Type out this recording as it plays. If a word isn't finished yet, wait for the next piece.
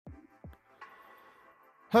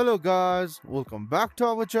Hello guys, welcome back to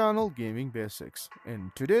our channel Gaming Basics.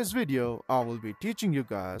 In today's video, I will be teaching you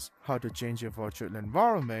guys how to change your virtual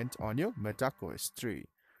environment on your Meta Quest 3.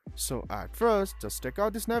 So at first, just take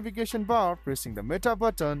out this navigation bar pressing the Meta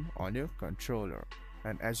button on your controller.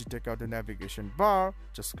 And as you take out the navigation bar,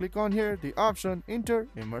 just click on here the option Enter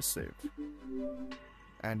Immersive.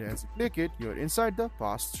 And as you click it, you're inside the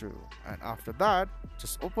pass-through. And after that,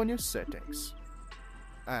 just open your settings.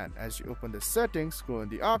 And as you open the settings, go in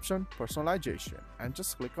the option personalization and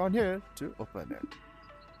just click on here to open it.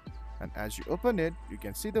 And as you open it, you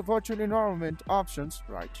can see the virtual environment options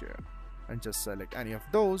right here. And just select any of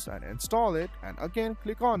those and install it, and again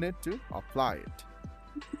click on it to apply it.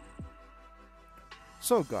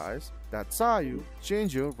 So guys, that's how you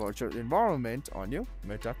change your virtual environment on your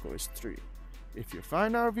Meta Quest 3. If you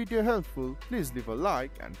find our video helpful, please leave a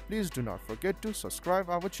like and please do not forget to subscribe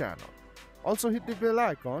our channel. Also hit the bell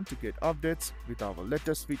icon to get updates with our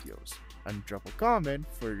latest videos, and drop a comment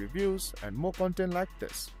for reviews and more content like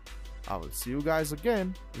this. I will see you guys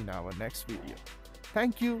again in our next video.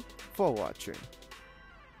 Thank you for watching.